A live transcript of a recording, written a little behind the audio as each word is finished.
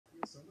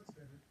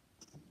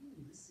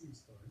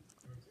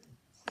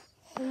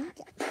Hey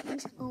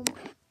guys,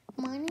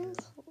 my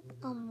name's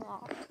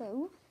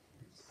Rocco.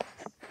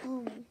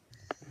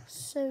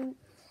 So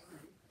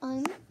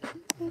I'm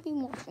gonna be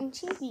watching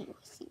TV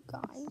with you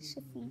guys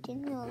if you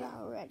didn't know that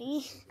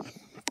already.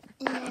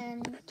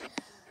 And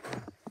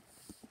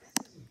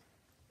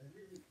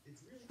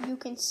you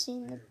can see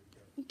in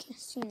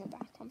the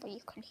background, but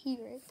you can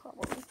hear it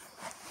probably.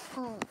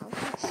 I'm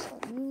gonna show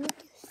you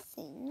the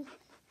thing.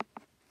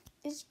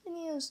 This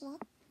video is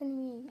not gonna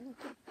be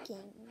like a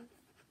game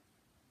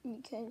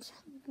because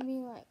I'm gonna be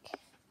like,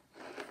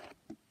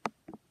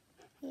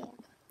 yeah,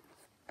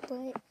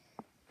 but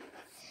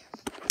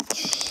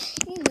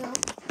you know,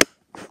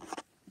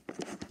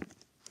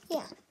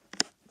 yeah.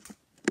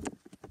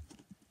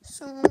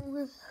 So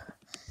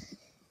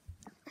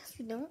if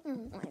you don't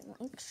know my like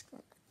things,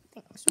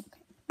 okay.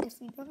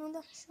 If you don't know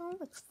that show,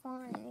 it's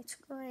fine. It's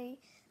great.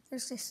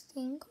 There's this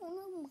thing called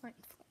a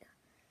Mind Flayer,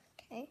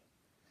 okay?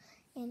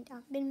 And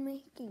I've been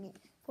making it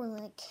for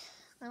like,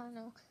 I don't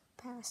know,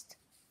 past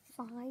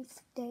 5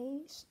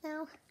 days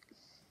now.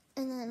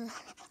 And then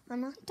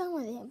I'm not done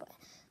with it, but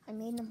I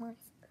made the Mind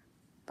Flayer.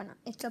 But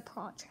it's a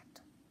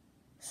project.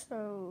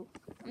 So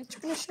I'm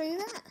just gonna show you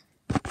that.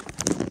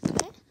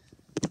 Okay?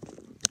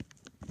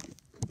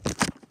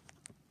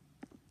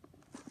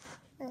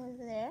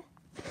 There.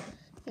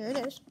 Here it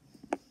is.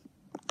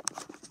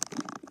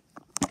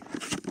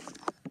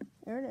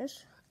 Here it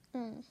is.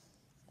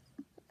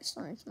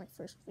 Sorry, it's my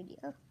first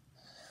video.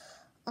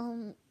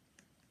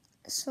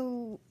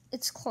 So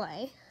it's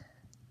clay.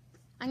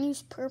 I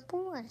use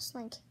purple as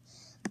like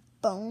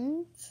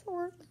bones,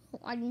 or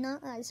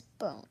not as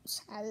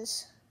bones,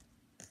 as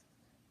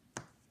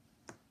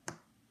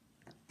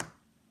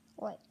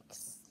like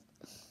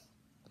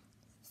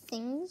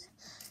things.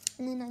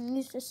 And then I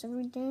use this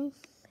every day.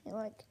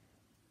 Like,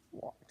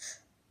 watch.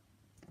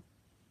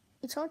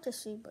 It's hard to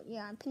see, but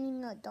yeah, I'm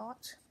putting the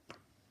dots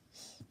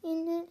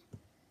in it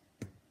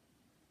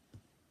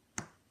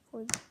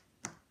for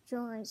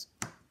dries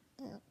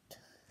out.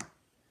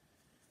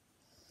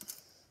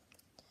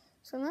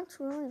 So that's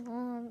really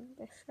all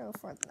the show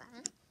for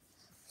that.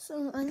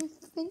 So I'm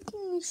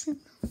thinking we should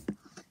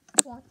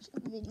watch the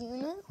video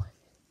now.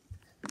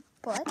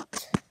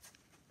 But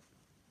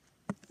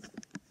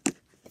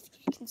if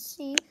you can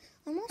see,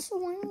 I'm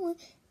also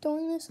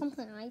doing this on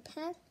my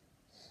iPad.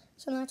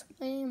 So that's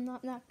why I'm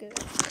not that good.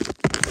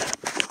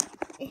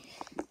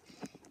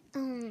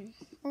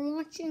 We're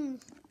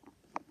watching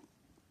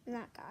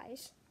that,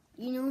 guys.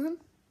 You know him?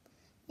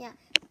 Yeah.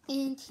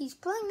 And he's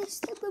playing this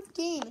type of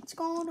game. It's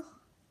called...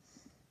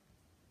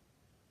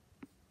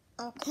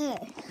 Okay.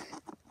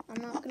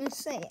 I'm not gonna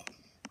say it.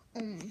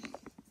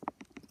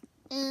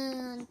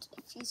 And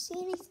if you see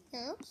anything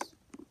else...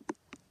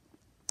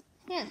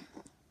 Yeah.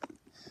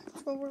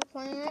 That's what we're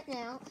playing right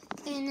now.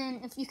 And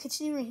then if you can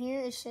see right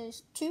here, it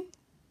says to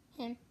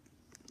him.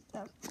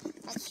 So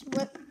that's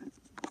what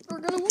we're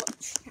gonna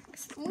watch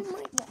next. We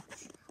might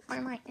watch. Or I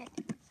might not.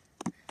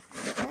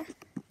 Okay?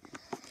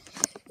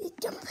 It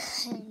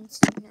depends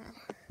now.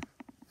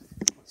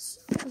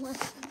 So I'm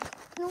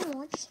gonna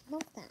watch some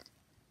of that.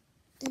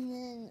 And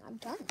then I'm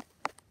done.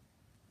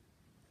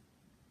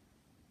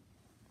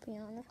 To be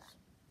honest.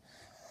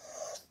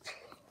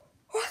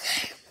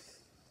 Okay.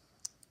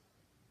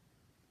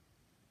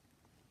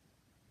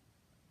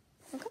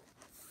 Okay.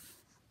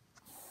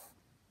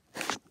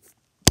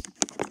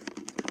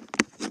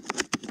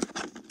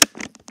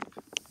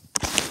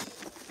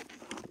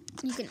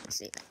 You cannot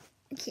see that.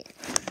 I can't.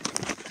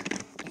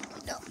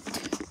 No.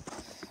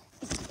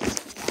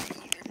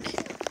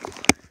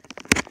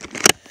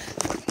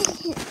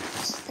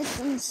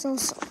 I'm so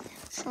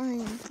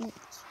sorry. I'm trying.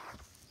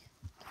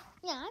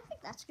 Yeah, I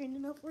think that's good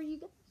enough for you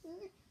guys.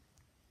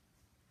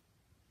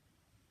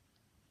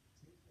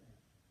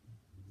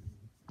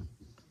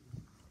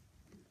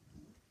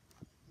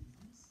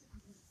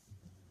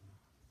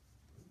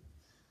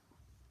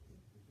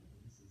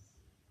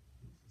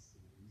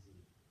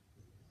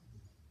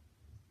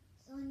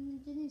 You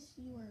didn't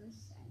see where it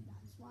said.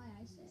 That's why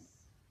I said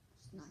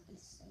just not gonna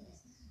say it.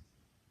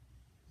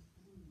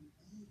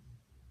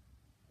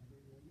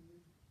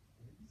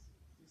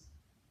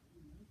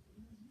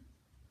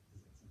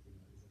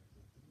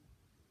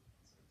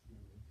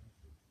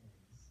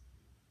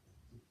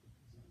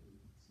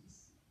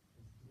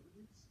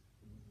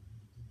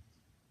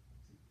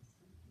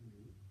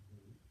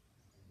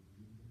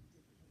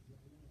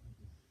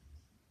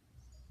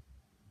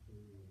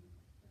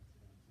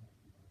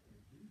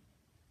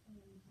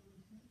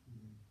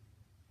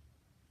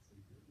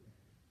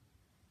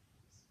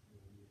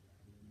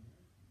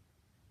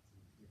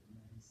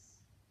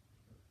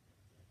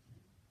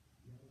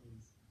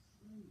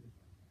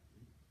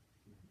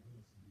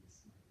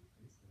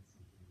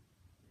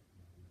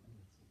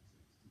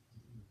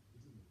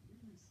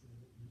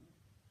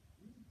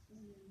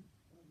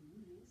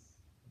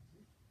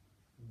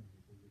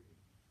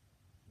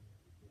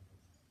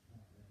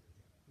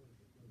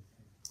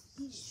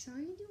 He's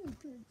trying to do a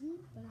good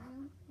move, but I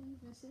don't think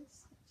this is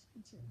such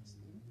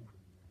interesting.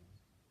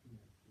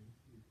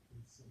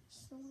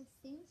 So I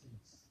think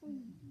for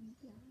you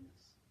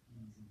guys,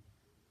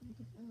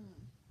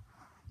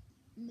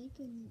 make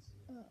a new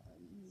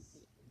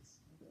video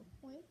real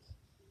quick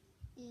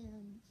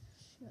and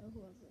show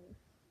whoever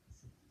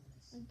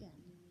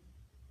again.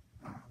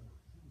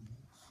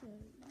 So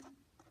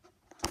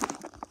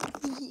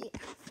yeah.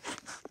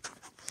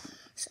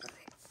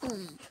 Sorry.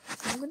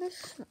 I'm gonna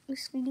start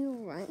this video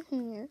right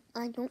here.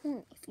 I don't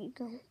know if you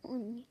go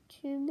on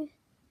YouTube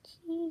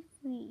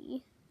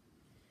TV.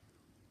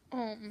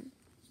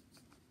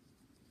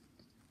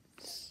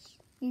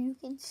 You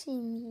can see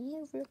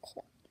me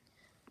recording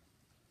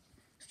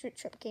Street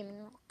Trip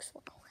Gaming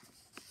Roxwell.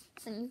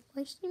 And you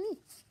guys see me.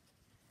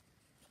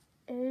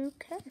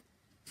 Okay.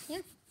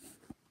 Yeah.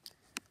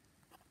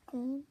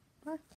 And bye.